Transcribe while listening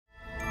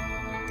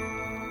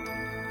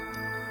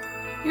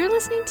You're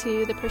listening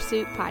to the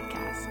Pursuit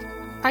Podcast.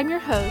 I'm your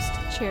host,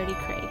 Charity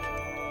Craig.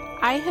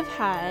 I have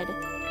had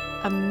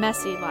a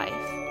messy life,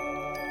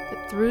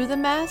 but through the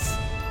mess,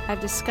 I've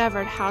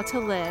discovered how to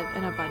live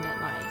an abundant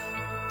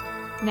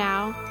life.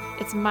 Now,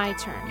 it's my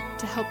turn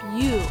to help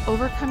you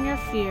overcome your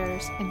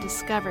fears and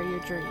discover your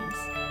dreams.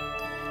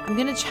 I'm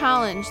going to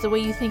challenge the way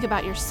you think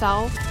about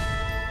yourself,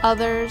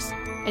 others,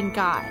 and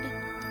God.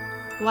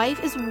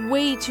 Life is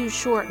way too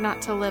short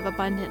not to live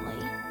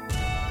abundantly.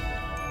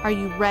 Are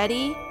you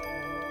ready?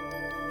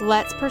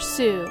 Let's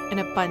pursue an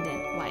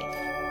abundant life.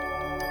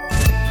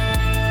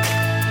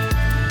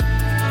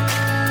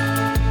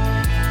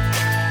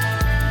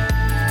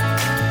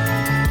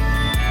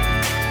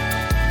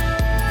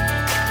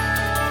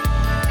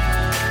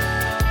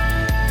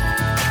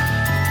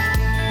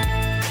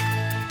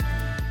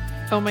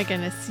 Oh my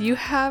goodness, you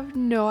have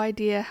no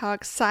idea how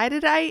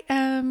excited I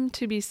am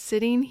to be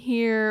sitting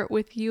here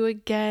with you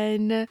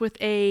again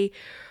with a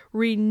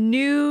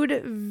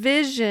renewed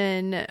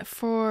vision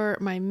for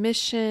my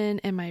mission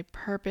and my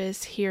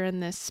purpose here in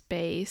this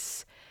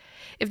space.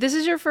 If this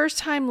is your first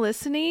time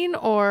listening,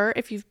 or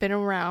if you've been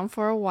around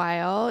for a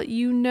while,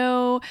 you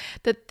know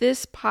that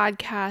this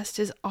podcast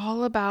is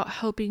all about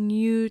helping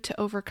you to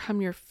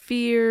overcome your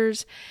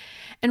fears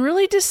and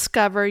really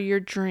discover your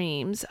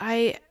dreams.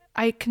 I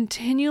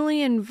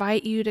continually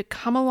invite you to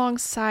come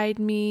alongside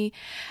me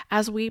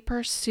as we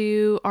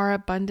pursue our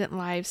abundant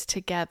lives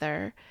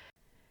together.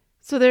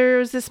 So there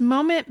was this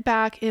moment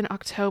back in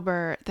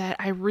October that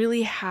I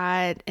really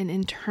had an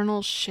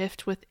internal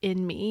shift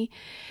within me.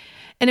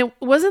 And it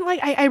wasn't like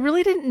I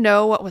really didn't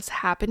know what was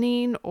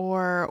happening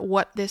or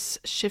what this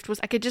shift was.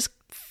 I could just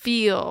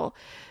feel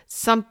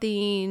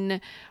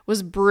something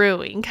was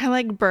brewing, kind of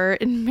like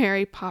Bert and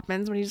Mary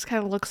Poppins when he just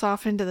kind of looks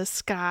off into the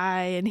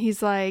sky and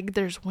he's like,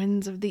 there's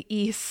winds of the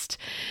east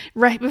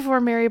right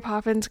before Mary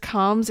Poppins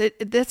comes.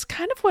 That's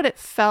kind of what it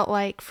felt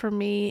like for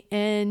me.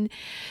 And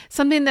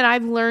something that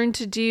I've learned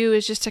to do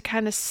is just to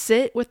kind of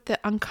sit with the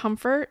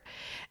uncomfort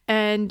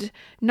and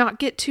not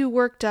get too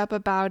worked up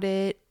about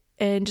it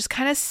and just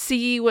kind of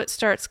see what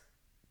starts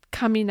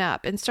coming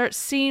up and start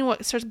seeing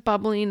what starts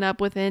bubbling up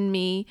within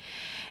me.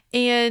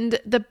 And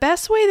the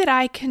best way that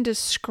I can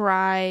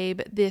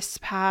describe this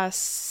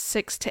past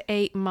 6 to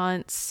 8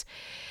 months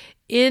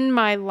in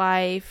my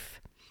life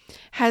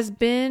has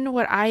been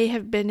what I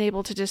have been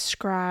able to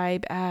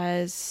describe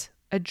as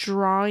a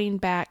drawing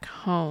back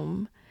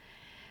home,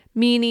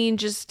 meaning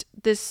just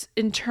this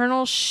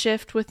internal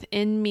shift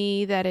within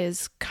me that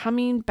is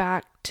coming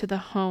back to the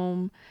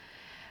home.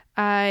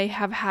 I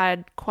have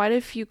had quite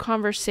a few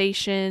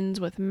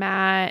conversations with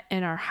Matt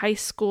and our high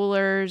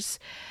schoolers,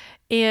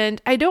 and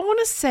I don't want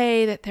to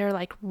say that they're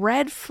like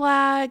red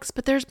flags,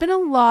 but there's been a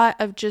lot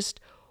of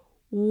just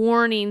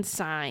warning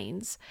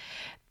signs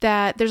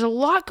that there's a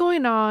lot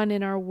going on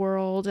in our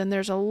world, and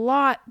there's a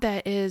lot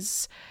that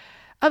is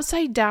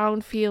upside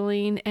down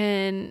feeling,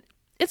 and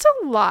it's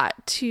a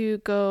lot to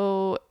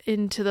go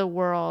into the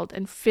world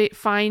and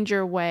find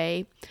your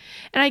way.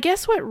 And I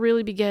guess what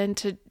really began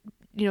to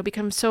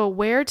become so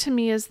aware to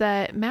me is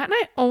that Matt and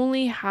I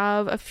only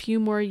have a few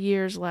more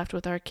years left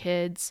with our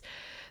kids.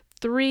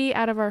 3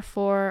 out of our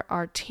 4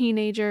 are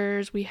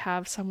teenagers. We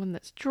have someone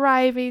that's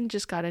driving,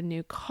 just got a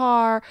new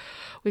car.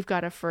 We've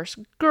got a first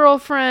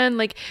girlfriend.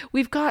 Like,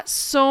 we've got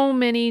so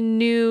many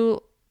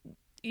new,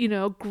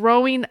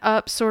 growing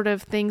up sort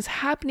of things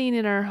happening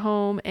in our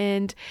home.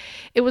 And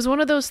it was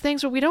one of those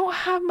things where we don't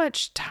have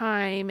much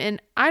time.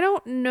 And I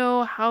don't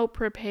know how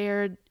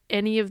prepared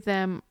any of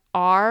them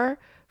are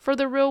for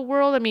the real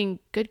world. I mean,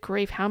 good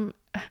grief,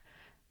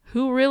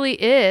 who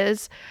really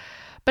is?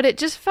 But it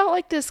just felt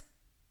like this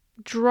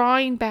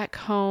drawing back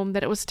home,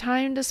 that it was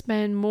time to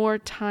spend more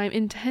time,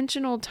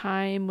 intentional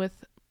time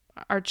with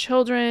our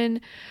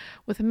children,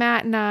 with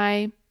Matt and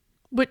I,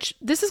 which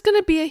this is going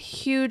to be a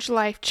huge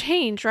life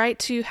change, right?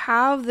 To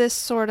have this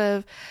sort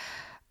of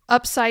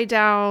upside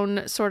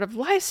down sort of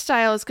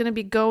lifestyle is going to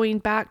be going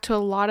back to a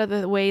lot of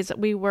the ways that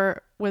we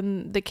were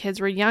when the kids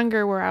were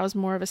younger, where I was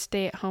more of a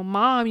stay-at-home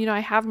mom. I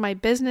have my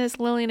business,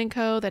 Lillian &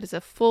 Co., that is a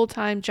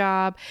full-time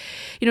job.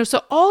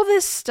 So all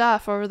this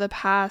stuff over the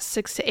past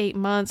 6 to 8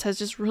 months has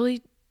just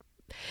really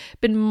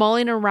been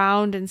mulling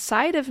around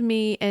inside of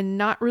me and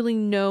not really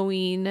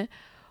knowing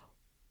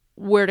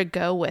where to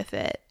go with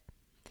it.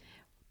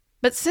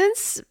 But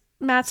since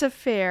Matt's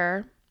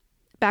affair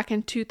back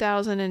in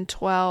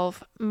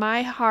 2012,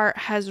 my heart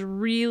has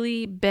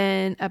really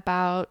been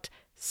about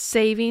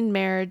saving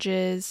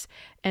marriages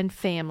and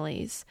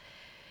families.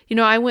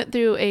 I went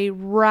through a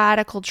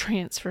radical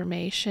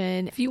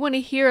transformation. If you want to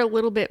hear a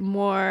little bit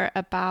more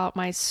about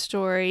my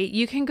story,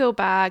 you can go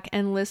back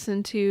and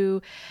listen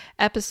to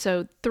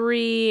episode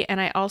 3,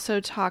 and I also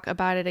talk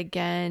about it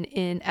again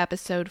in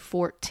episode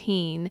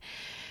 14,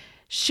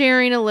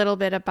 sharing a little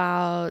bit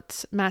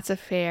about Matt's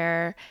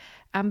affair.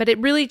 But it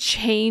really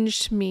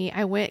changed me.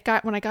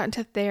 When I got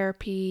into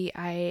therapy,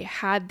 I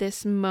had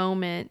this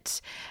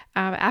moment,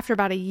 after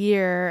about a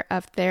year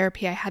of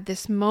therapy, I had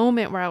this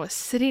moment where I was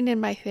sitting in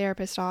my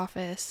therapist's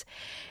office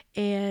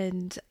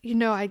And,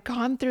 I'd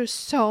gone through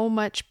so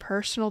much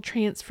personal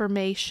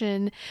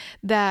transformation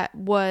that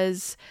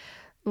was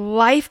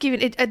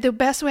life-giving. The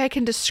best way I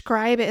can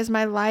describe it is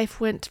my life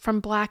went from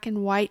black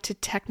and white to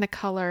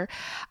Technicolor.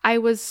 I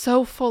was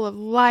so full of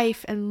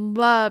life and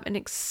love and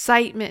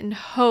excitement and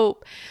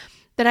hope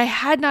that I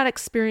had not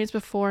experienced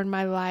before in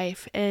my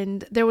life.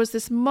 And there was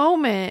this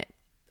moment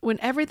when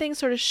everything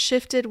sort of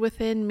shifted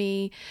within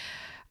me.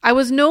 I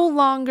was no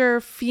longer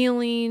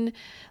feeling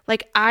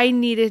like I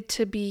needed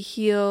to be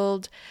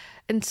healed.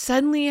 And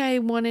suddenly I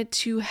wanted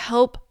to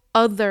help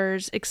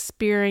others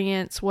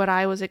experience what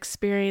I was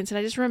experiencing.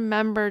 I just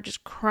remember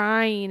just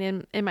crying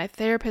in my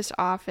therapist's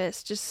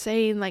office, just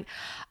saying like,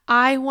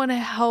 I want to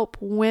help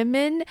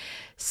women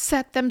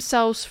set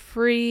themselves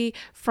free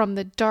from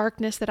the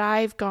darkness that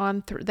I've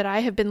gone through, that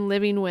I have been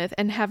living with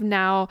and have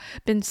now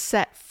been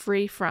set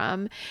free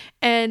from.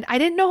 And I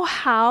didn't know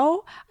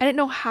how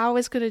I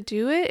was going to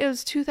do it. It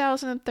was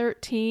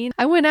 2013.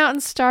 I went out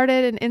and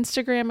started an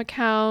Instagram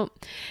account,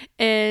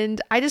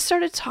 and I just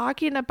started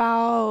talking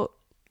about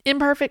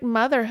imperfect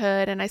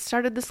motherhood, and I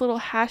started this little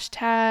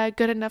hashtag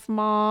good enough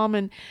mom,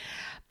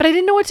 but I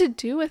didn't know what to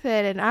do with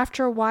it. And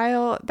after a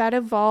while that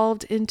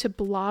evolved into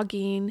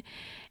blogging,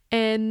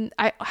 and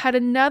I had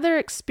another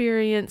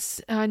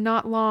experience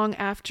not long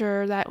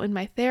after that in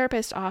my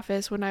therapist's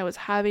office when I was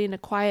having a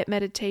quiet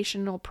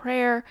meditational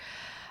prayer.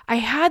 I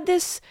had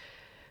this,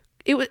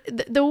 it was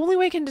the only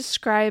way I can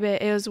describe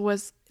it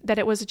was that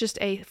it was just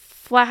a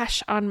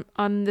flash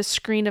on the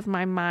screen of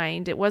my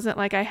mind. It wasn't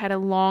like I had a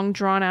long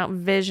drawn out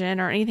vision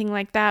or anything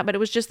like that, but it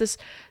was just this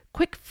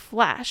quick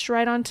flash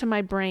right onto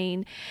my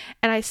brain.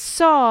 And I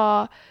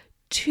saw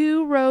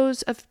 2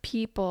 rows of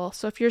people.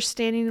 So if you're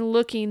standing and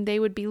looking, they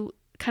would be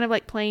kind of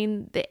like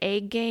playing the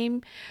egg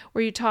game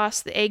where you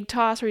toss the egg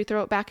toss, where you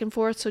throw it back and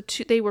forth. So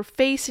they were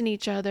facing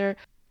each other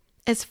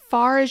as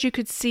far as you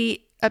could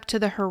see up to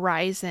the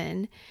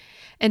horizon.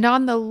 And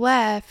on the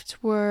left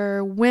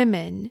were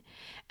women,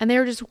 and they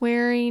were just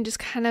wearing just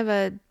kind of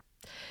a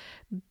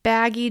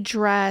baggy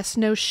dress,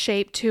 no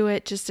shape to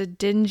it, just a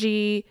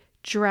dingy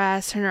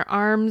dress. And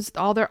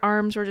all their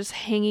arms were just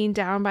hanging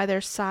down by their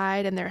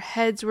side, and their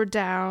heads were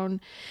down,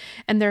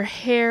 and their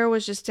hair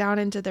was just down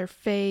into their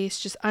face,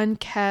 just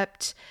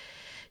unkept,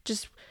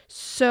 just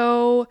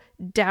so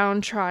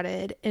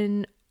downtrodden.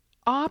 And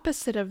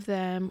opposite of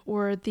them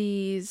were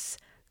these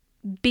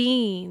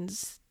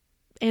beings,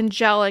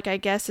 angelic, I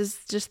guess is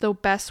just the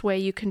best way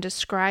you can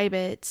describe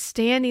it,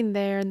 standing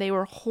there, and they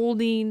were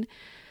holding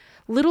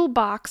little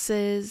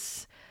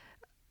boxes,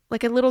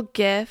 like a little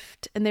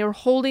gift, and they were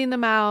holding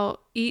them out.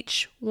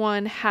 Each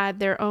one had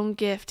their own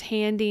gift,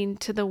 handing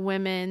to the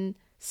women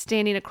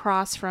standing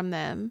across from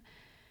them.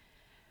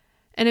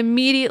 And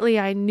immediately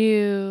I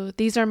knew,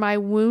 these are my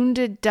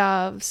wounded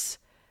doves,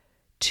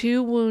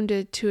 too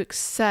wounded to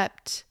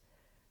accept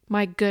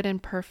my good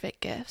and perfect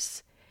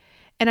gifts.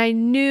 And I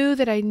knew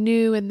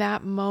in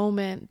that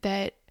moment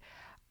that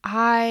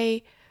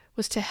I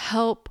was to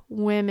help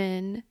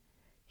women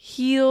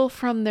heal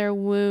from their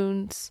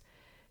wounds,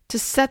 to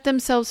set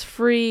themselves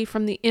free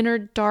from the inner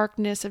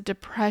darkness of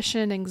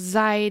depression,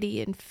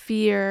 anxiety, and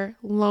fear,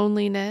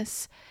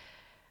 loneliness.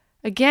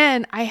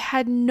 Again, I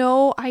had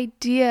no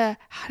idea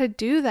how to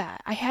do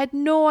that. I had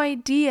no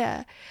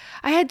idea.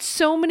 I had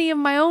so many of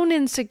my own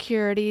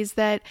insecurities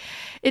that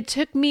it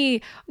took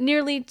me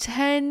nearly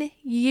 10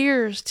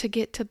 years to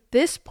get to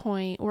this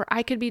point where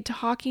I could be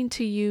talking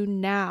to you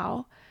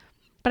now.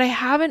 But I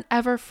haven't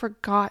ever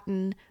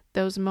forgotten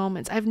those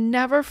moments. I've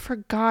never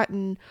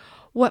forgotten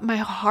what my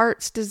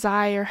heart's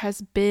desire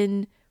has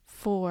been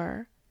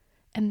for.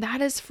 And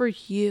that is for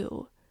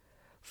you,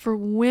 for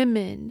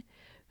women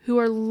who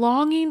are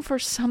longing for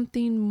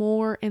something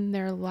more in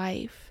their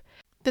life,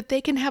 that they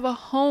can have a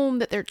home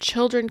that their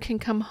children can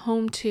come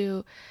home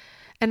to,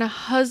 and a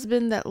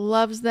husband that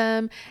loves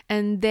them,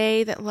 and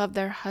they that love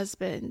their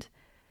husband.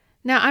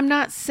 Now, I'm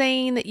not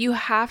saying that you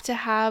have to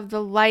have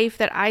the life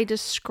that I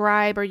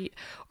describe,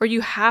 or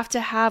you have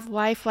to have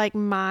life like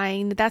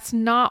mine. That's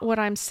not what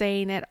I'm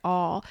saying at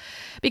all,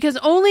 because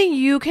only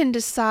you can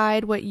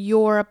decide what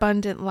your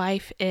abundant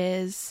life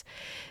is,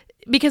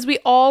 because we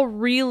all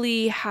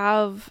really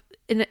have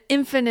an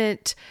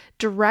infinite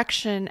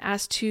direction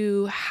as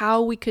to how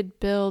we could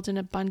build an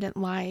abundant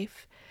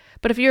life.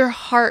 But if your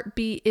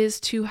heartbeat is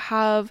to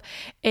have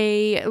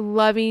a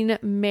loving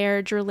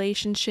marriage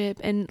relationship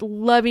and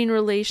loving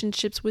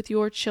relationships with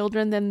your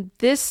children, then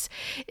this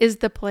is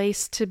the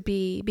place to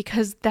be,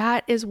 because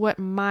that is what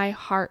my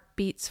heart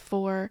beats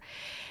for.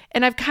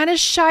 And I've kind of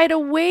shied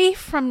away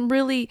from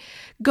really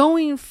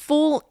going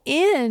full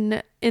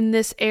in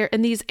these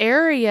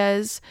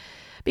areas,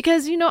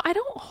 because, I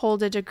don't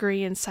hold a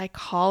degree in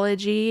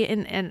psychology,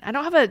 and I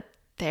don't have a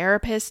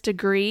therapist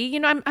degree.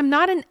 I'm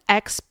not an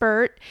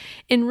expert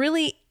in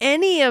really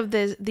any of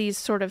these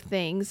sort of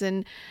things.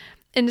 And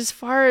as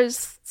far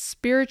as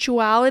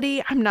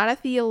spirituality, I'm not a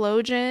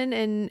theologian.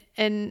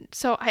 And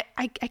so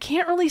I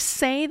can't really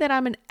say that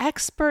I'm an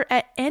expert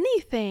at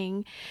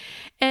anything.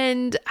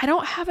 And I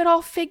don't have it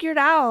all figured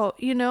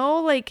out,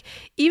 like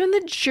even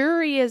the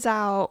jury is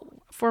out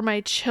for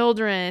my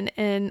children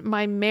and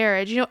my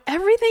marriage.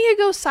 Everything could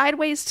go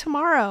sideways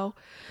tomorrow.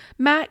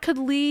 Matt could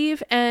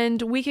leave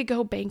and we could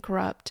go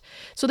bankrupt.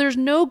 So there's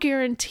no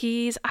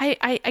guarantees.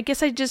 I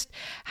guess I just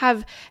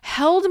have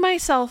held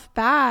myself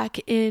back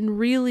in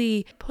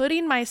really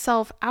putting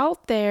myself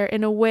out there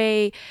in a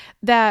way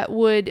that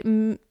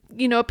would,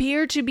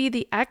 appear to be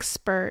the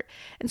expert.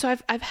 And so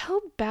I've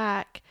held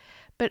back.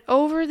 But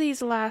over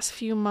these last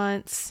few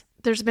months,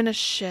 there's been a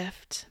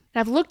shift. And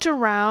I've looked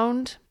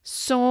around,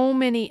 so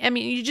many,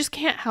 you just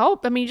can't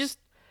help. Just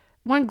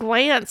one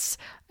glance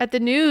at the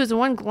news and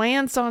one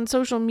glance on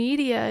social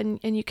media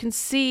and you can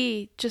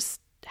see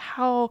just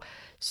how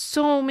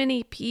so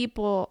many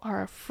people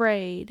are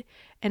afraid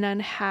and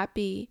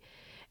unhappy.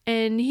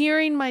 And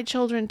hearing my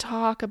children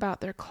talk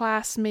about their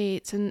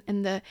classmates and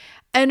the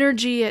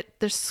energy at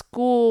the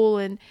school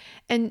and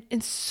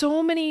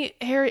so many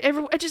areas,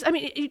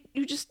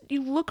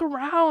 you look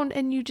around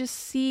and you just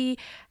see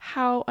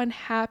how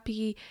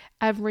unhappy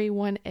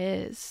everyone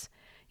is.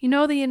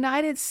 The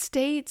United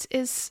States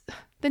is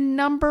the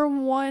number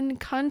 1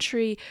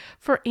 country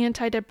for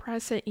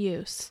antidepressant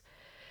use.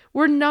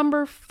 We're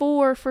number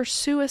 4 for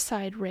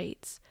suicide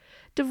rates.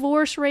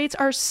 Divorce rates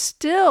are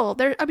still,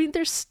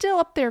 they're still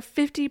up there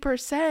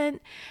 50%.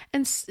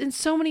 And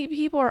so many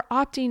people are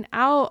opting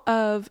out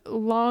of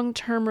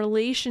long-term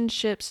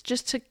relationships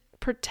just to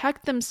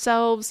protect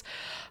themselves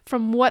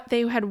from what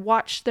they had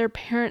watched their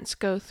parents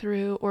go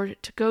through, or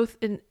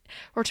to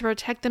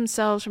protect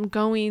themselves from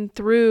going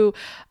through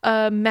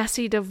a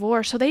messy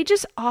divorce. So they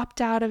just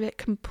opt out of it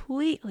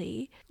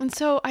completely. And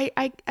so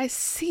I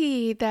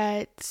see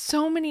that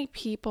so many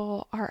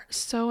people are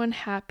so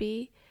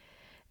unhappy,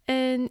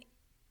 and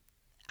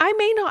I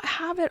may not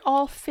have it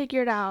all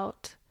figured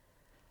out,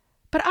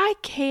 but I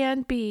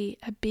can be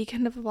a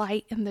beacon of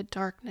light in the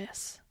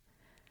darkness.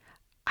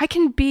 I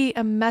can be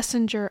a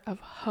messenger of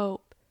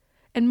hope.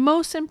 And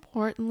most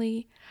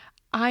importantly,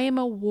 I am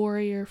a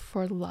warrior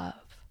for love.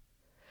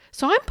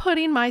 So I'm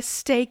putting my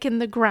stake in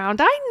the ground.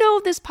 I know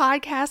this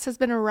podcast has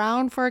been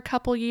around for a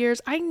couple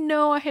years. I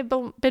know I have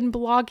been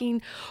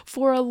blogging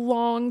for a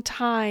long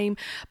time,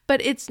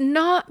 but it's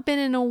not been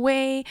in a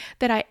way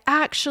that I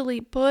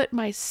actually put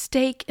my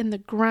stake in the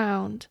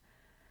ground.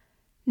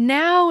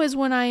 Now is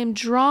when I am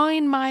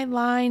drawing my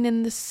line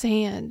in the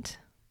sand.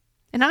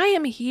 And I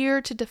am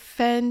here to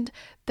defend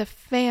the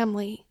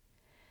family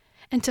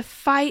and to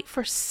fight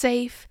for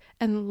safe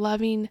and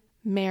loving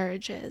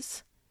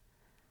marriages.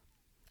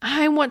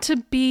 I want to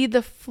be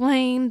the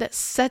flame that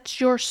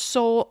sets your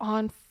soul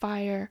on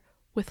fire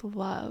with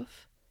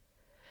love.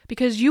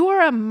 Because you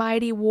are a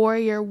mighty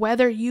warrior,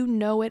 whether you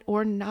know it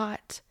or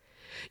not.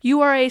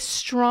 You are a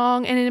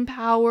strong and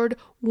empowered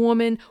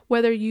woman,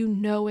 whether you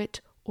know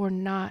it or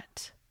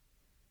not.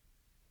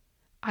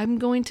 I'm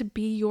going to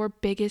be your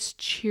biggest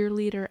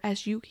cheerleader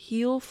as you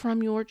heal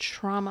from your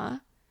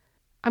trauma.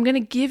 I'm going to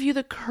give you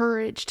the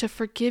courage to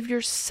forgive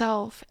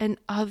yourself and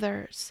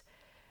others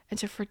and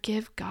to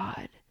forgive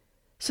God,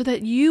 so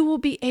that you will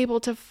be able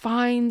to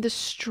find the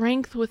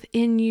strength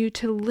within you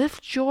to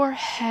lift your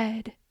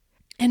head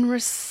and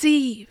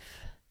receive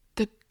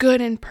the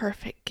good and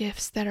perfect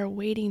gifts that are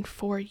waiting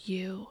for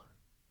you.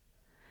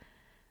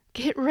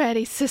 Get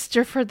ready,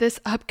 sister, for this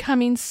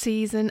upcoming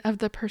season of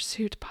the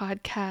Pursuit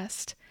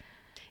Podcast.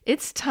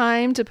 It's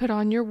time to put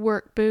on your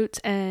work boots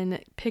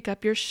and pick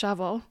up your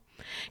shovel,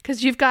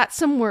 because you've got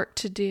some work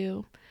to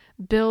do,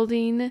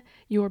 building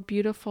your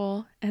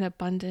beautiful and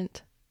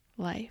abundant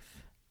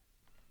life.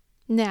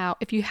 Now,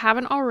 if you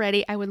haven't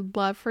already, I would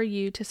love for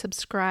you to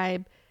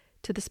subscribe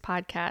to this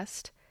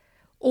podcast.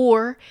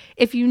 Or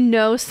if you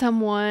know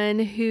someone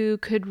who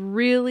could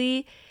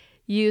really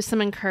use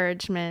some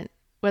encouragement,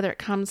 whether it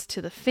comes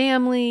to the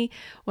family,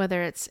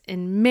 whether it's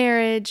in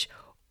marriage,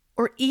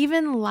 or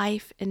even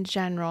life in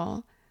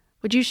general,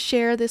 would you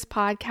share this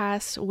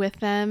podcast with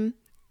them?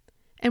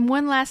 And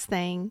one last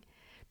thing,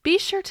 be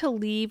sure to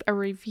leave a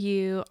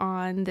review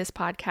on this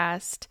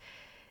podcast.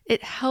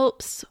 It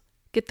helps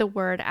get the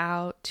word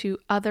out to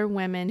other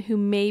women who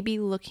may be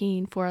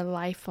looking for a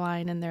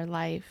lifeline in their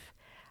life.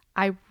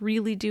 I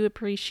really do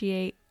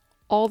appreciate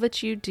all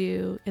that you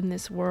do in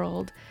this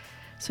world.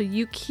 So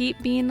you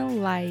keep being a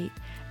light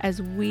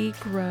as we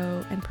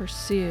grow and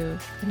pursue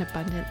an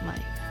abundant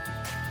life.